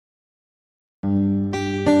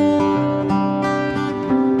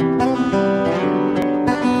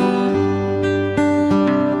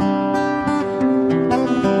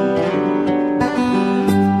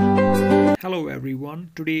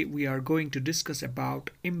Today we are going to discuss about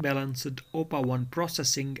imbalanced opa1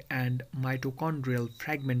 processing and mitochondrial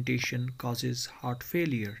fragmentation causes heart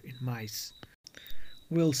failure in mice.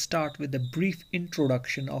 We'll start with a brief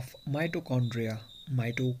introduction of mitochondria.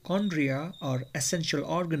 Mitochondria are essential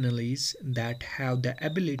organelles that have the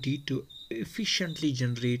ability to efficiently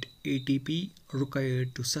generate ATP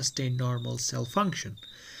required to sustain normal cell function.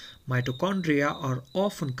 Mitochondria are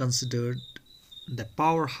often considered the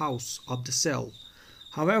powerhouse of the cell.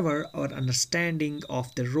 However, our understanding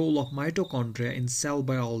of the role of mitochondria in cell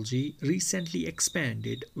biology recently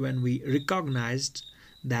expanded when we recognized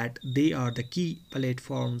that they are the key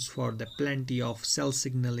platforms for the plenty of cell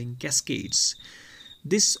signaling cascades.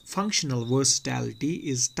 This functional versatility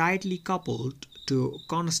is tightly coupled to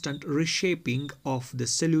constant reshaping of the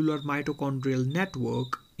cellular mitochondrial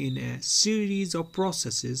network in a series of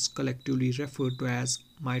processes collectively referred to as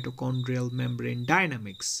mitochondrial membrane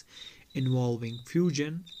dynamics involving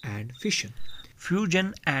fusion and fission.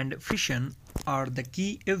 Fusion and fission are the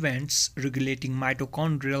key events regulating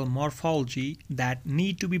mitochondrial morphology that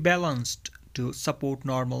need to be balanced to support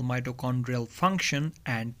normal mitochondrial function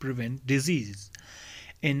and prevent disease.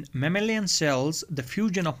 In mammalian cells, the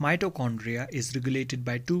fusion of mitochondria is regulated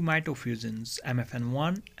by two mitofusions,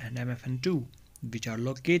 MFN1 and MFN2, which are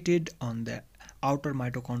located on the outer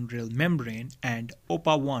mitochondrial membrane, and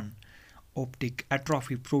opa1, optic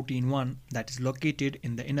atrophy protein 1, that is located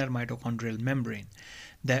in the inner mitochondrial membrane.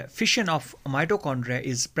 The fission of mitochondria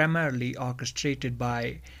is primarily orchestrated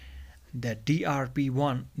by the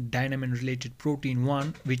DRP1, dynamin-related protein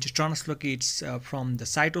 1, which translocates from the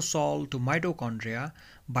cytosol to mitochondria,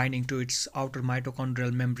 binding to its outer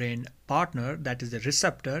mitochondrial membrane partner, that is the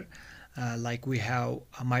receptor, like we have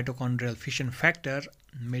a mitochondrial fission factor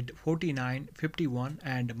MID4951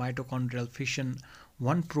 and mitochondrial fission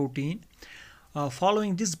 1 protein.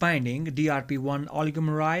 Following this binding, DRP1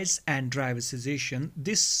 oligomerase and ribosylation.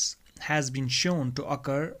 This has been shown to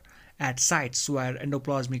occur at sites where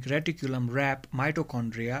endoplasmic reticulum wrap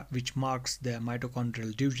mitochondria, which marks the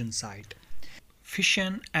mitochondrial division site.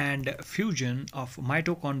 Fission and fusion of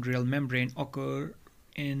mitochondrial membrane occur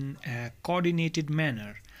in a coordinated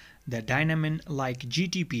manner. The dynamin-like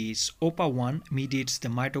GTPase opa1 mediates the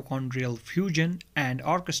mitochondrial fusion and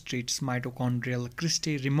orchestrates mitochondrial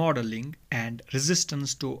cristae remodeling and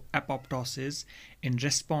resistance to apoptosis in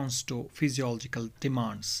response to physiological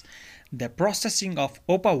demands. The processing of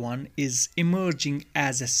opa1 is emerging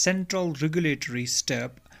as a central regulatory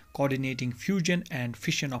step coordinating fusion and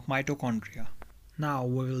fission of mitochondria. Now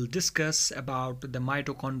we will discuss about the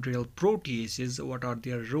mitochondrial proteases. What are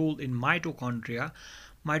their role in mitochondria?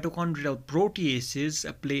 Mitochondrial proteases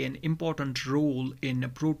play an important role in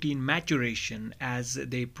protein maturation as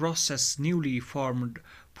they process newly formed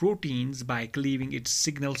proteins by cleaving its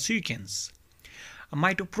signal sequence.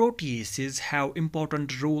 Mitoproteases have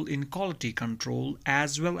important role in quality control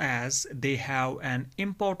as well as they have an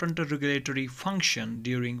important regulatory function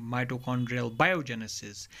during mitochondrial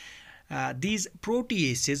biogenesis. These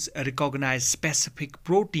proteases recognize specific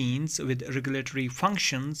proteins with regulatory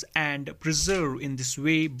functions and preserve in this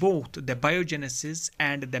way both the biogenesis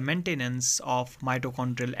and the maintenance of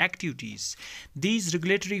mitochondrial activities. These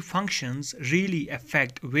regulatory functions really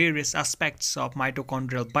affect various aspects of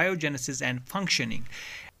mitochondrial biogenesis and functioning,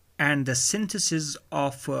 and the synthesis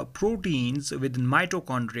of proteins within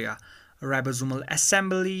mitochondria, ribosomal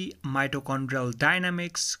assembly, mitochondrial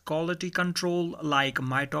dynamics, quality control like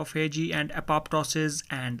mitophagy and apoptosis,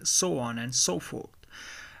 and so on and so forth.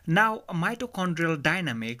 Now, mitochondrial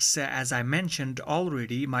dynamics, as I mentioned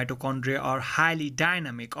already, mitochondria are highly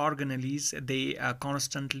dynamic organelles. They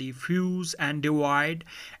constantly fuse and divide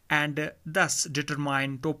and thus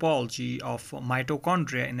determine topology of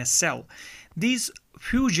mitochondria in a cell. These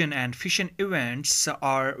fusion and fission events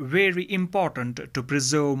are very important to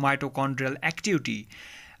preserve mitochondrial activity.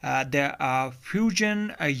 The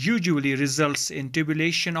fusion usually results in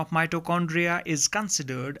tubulation of mitochondria is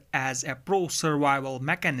considered as a pro-survival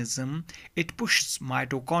mechanism. It pushes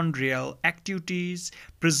mitochondrial activities,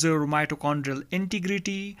 preserve mitochondrial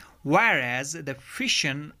integrity, whereas the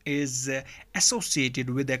fission is associated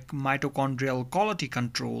with the mitochondrial quality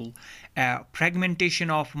control.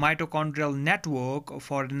 Fragmentation of mitochondrial network,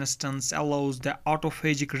 for instance, allows the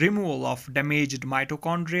autophagic removal of damaged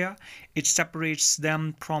mitochondria. It separates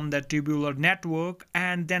them from the tubular network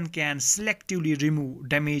and then can selectively remove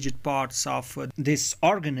damaged parts of this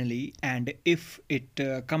organelle, and if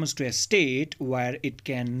it comes to a state where it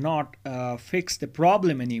cannot fix the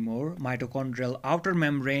problem anymore, mitochondrial outer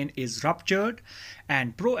membrane is ruptured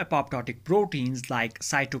and pro-apoptotic proteins like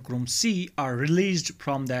cytochrome C are released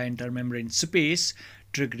from the intermembrane space,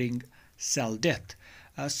 triggering cell death.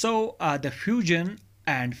 The fusion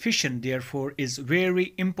and fission therefore is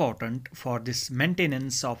very important for this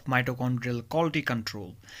maintenance of mitochondrial quality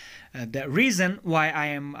control. The reason why I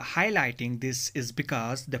am highlighting this is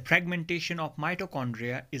because the fragmentation of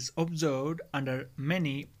mitochondria is observed under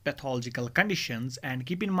many pathological conditions, and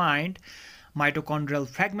keep in mind mitochondrial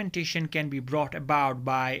fragmentation can be brought about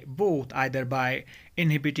by both either by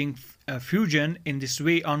inhibiting fusion. In this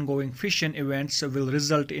way ongoing fission events will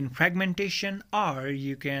result in fragmentation, or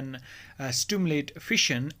you can stimulate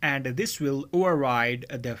fission and this will override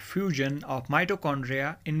the fusion of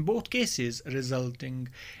mitochondria, in both cases resulting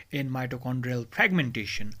in mitochondrial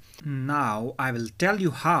fragmentation. Now I will tell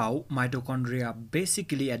you how mitochondria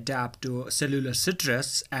basically adapt to cellular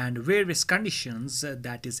stress and various conditions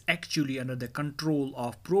that is actually under the control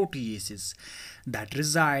of proteases that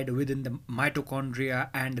reside within the mitochondria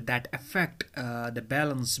and that affect the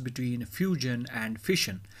balance between fusion and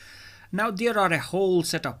fission. Now there are a whole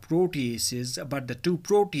set of proteases, but the two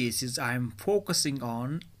proteases I am focusing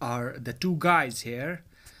on are the two guys here.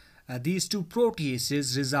 These two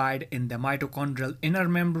proteases reside in the mitochondrial inner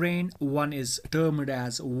membrane. One is termed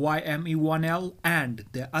as YME1L and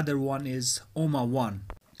the other one is opa1.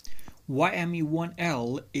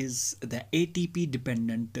 YME1L is the ATP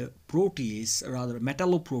dependent protease, rather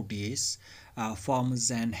metalloprotease,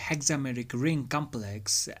 forms an hexameric ring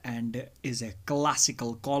complex and is a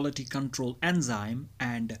classical quality control enzyme,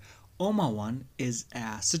 and opa1 is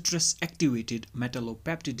a stress activated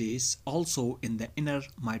metallopeptidase also in the inner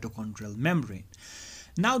mitochondrial membrane.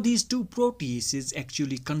 Now these two proteases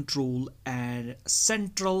actually control a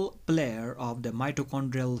central player of the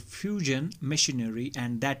mitochondrial fusion machinery,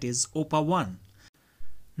 and that is opa1.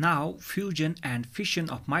 Now fusion and fission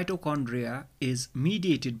of mitochondria is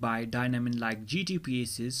mediated by dynamin-like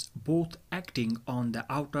GTPases, both acting on the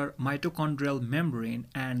outer mitochondrial membrane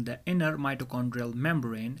and the inner mitochondrial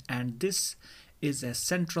membrane, and this is a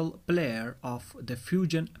central player of the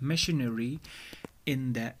fusion machinery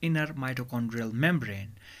in the inner mitochondrial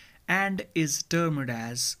membrane and is termed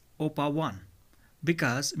as opa1.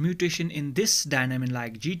 Because mutation in this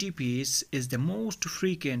dynamin-like GTPase is the most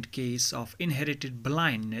frequent case of inherited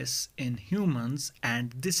blindness in humans,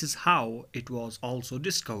 and this is how it was also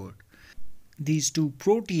discovered. These two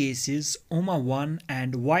proteases, opa1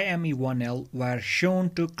 and YME1L, were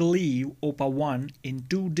shown to cleave opa1 in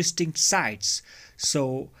two distinct sites.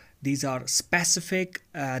 So these are specific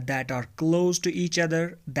that are close to each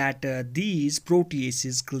other, that these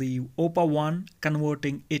proteases cleave opa1,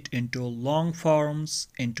 converting it into long forms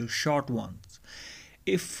into short ones.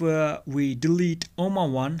 If we delete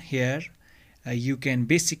opa1 here, you can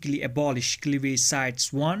basically abolish cleavage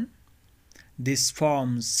sites 1. This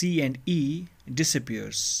form C and E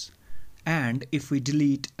disappears. And if we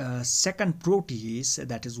delete second protease,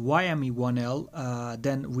 that is YME1L,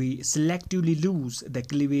 then we selectively lose the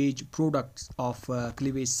cleavage products of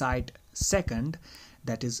cleavage site second,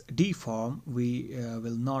 that is D form. We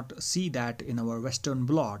will not see that in our Western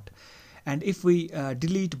blot. And if we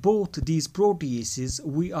delete both these proteases,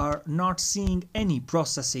 we are not seeing any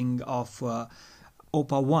processing of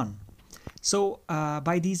opa1. So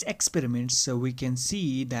by these experiments we can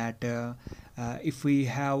see that if we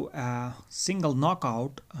have a single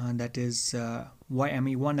knockout, that is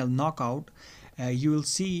YME1L knockout, you will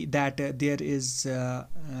see that there is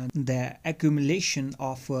the accumulation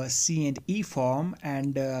of C and E form,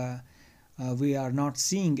 and we are not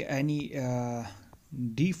seeing any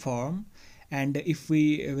D form. And if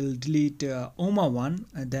we will delete opa1,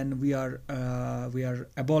 then we are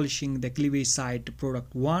abolishing the cleavage site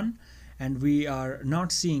product 1, and we are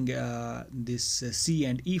not seeing this C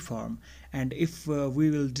and E form. And if we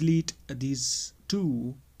will delete these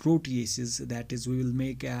two proteases, that is, we will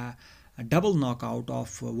make a double knockout of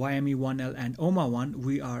YME1L and opa1,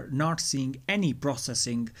 we are not seeing any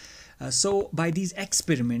processing. So by these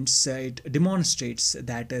experiments it demonstrates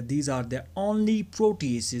that these are the only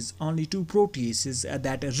proteases, only two proteases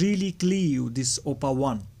that really cleave this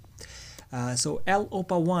opa1. So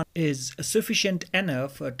L-opa1 is sufficient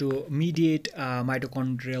enough to mediate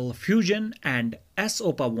mitochondrial fusion, and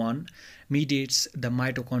S-opa1 mediates the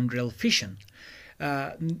mitochondrial fission.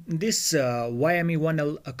 This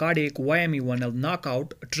YME1L cardiac YME1L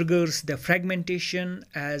knockout triggers the fragmentation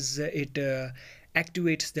as it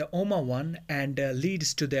activates the opa1 and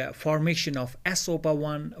leads to the formation of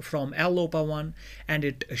S-opa1 from L-opa1, and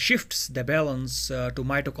it shifts the balance to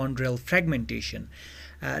mitochondrial fragmentation.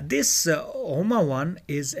 This opa1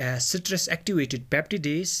 is a stress-activated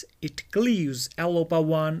peptidase. It cleaves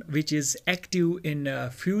L-opa1, which is active in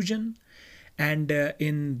fusion, and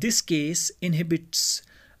in this case inhibits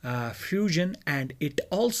fusion, and it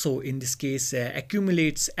also in this case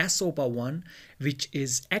accumulates opa1, which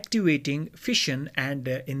is activating fission, and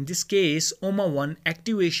in this case oma1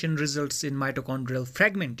 activation results in mitochondrial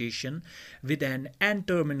fragmentation with an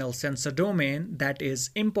N-terminal sensor domain that is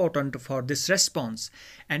important for this response.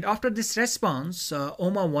 And after this response,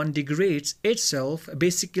 oma1 degrades itself.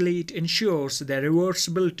 Basically it ensures the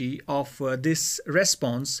reversibility of this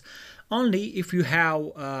response. Only if you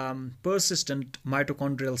have persistent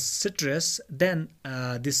mitochondrial stress, then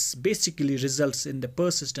this basically results in the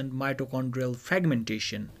persistent mitochondrial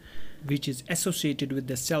fragmentation, which is associated with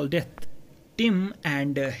the cell death. Tim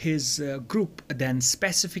and his group then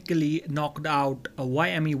specifically knocked out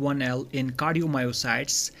YME1L in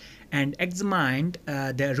cardiomyocytes and examined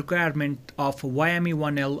the requirement of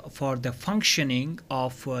YME1L for the functioning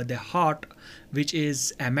of the heart, which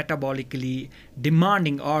is a metabolically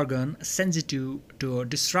demanding organ sensitive to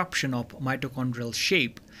disruption of mitochondrial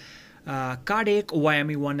shape. Cardiac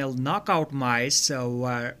YME1L knockout mice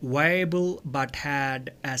were viable but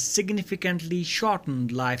had a significantly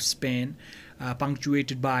shortened lifespan,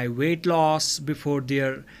 punctuated by weight loss before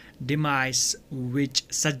their demise, which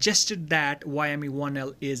suggested that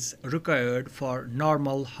YME1L is required for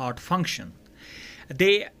normal heart function.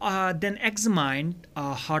 They then examined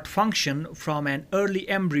heart function from an early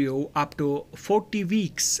embryo up to 40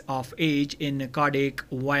 weeks of age in cardiac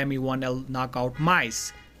YME1L knockout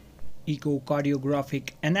mice. Echocardiographic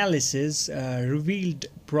analysis revealed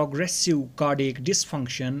progressive cardiac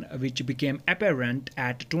dysfunction, which became apparent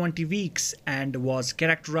at 20 weeks and was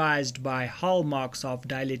characterized by hallmarks of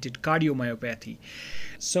dilated cardiomyopathy.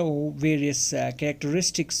 So, various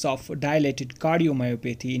characteristics of dilated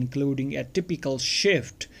cardiomyopathy, including a typical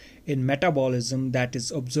shift in metabolism that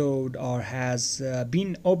is observed or has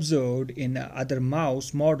been observed in other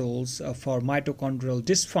mouse models for mitochondrial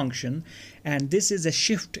dysfunction, and this is a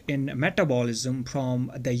shift in metabolism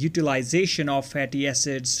from the utilization of fatty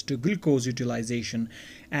acids to glucose utilization,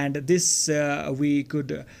 and this we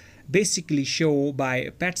could basically show by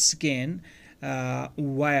PET scan,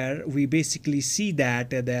 where we basically see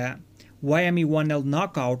that the YME1L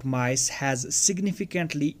knockout mice has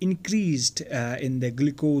significantly increased in the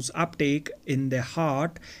glucose uptake in the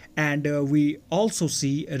heart, and we also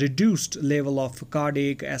see a reduced level of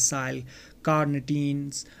cardiac acyl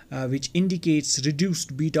carnitines, which indicates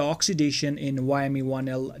reduced beta oxidation in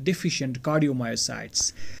YME1L deficient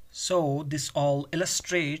cardiomyocytes. So this all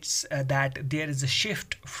illustrates that there is a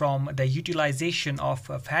shift from the utilization of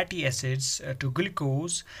fatty acids to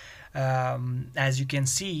glucose. As you can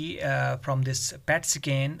see from this PET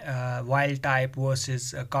scan, wild type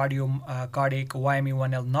versus cardiac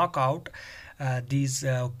YME1L knockout, these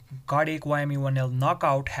cardiac YME1L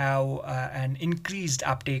knockout have an increased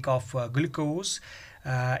uptake of glucose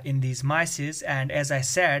in these mice, and as I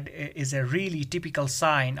said, is a really typical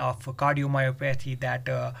sign of cardiomyopathy that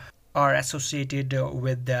are associated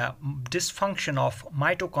with the dysfunction of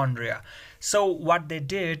mitochondria. So what they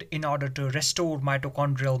did in order to restore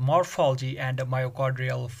mitochondrial morphology and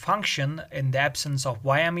myocardial function in the absence of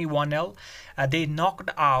YME1L, they knocked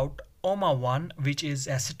out OMA1, which is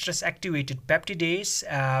a stress-activated peptidase,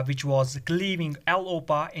 which was cleaving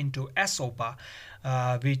L-OPA into S-OPA,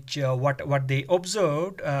 which what they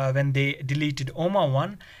observed when they deleted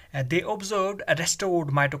OMA1, they observed a restored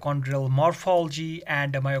mitochondrial morphology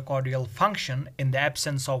and myocardial function in the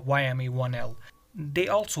absence of YME1L. They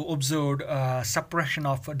also observed suppression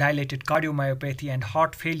of dilated cardiomyopathy and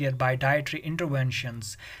heart failure by dietary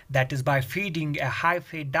interventions. That is, by feeding a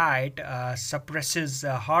high-fat diet suppresses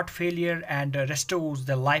heart failure and restores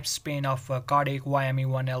the lifespan of cardiac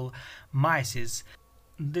YME1L mice.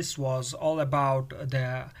 This was all about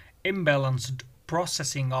the imbalanced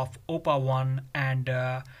processing of opa1 and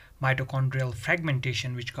mitochondrial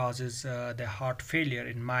fragmentation, which causes the heart failure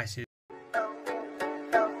in mice.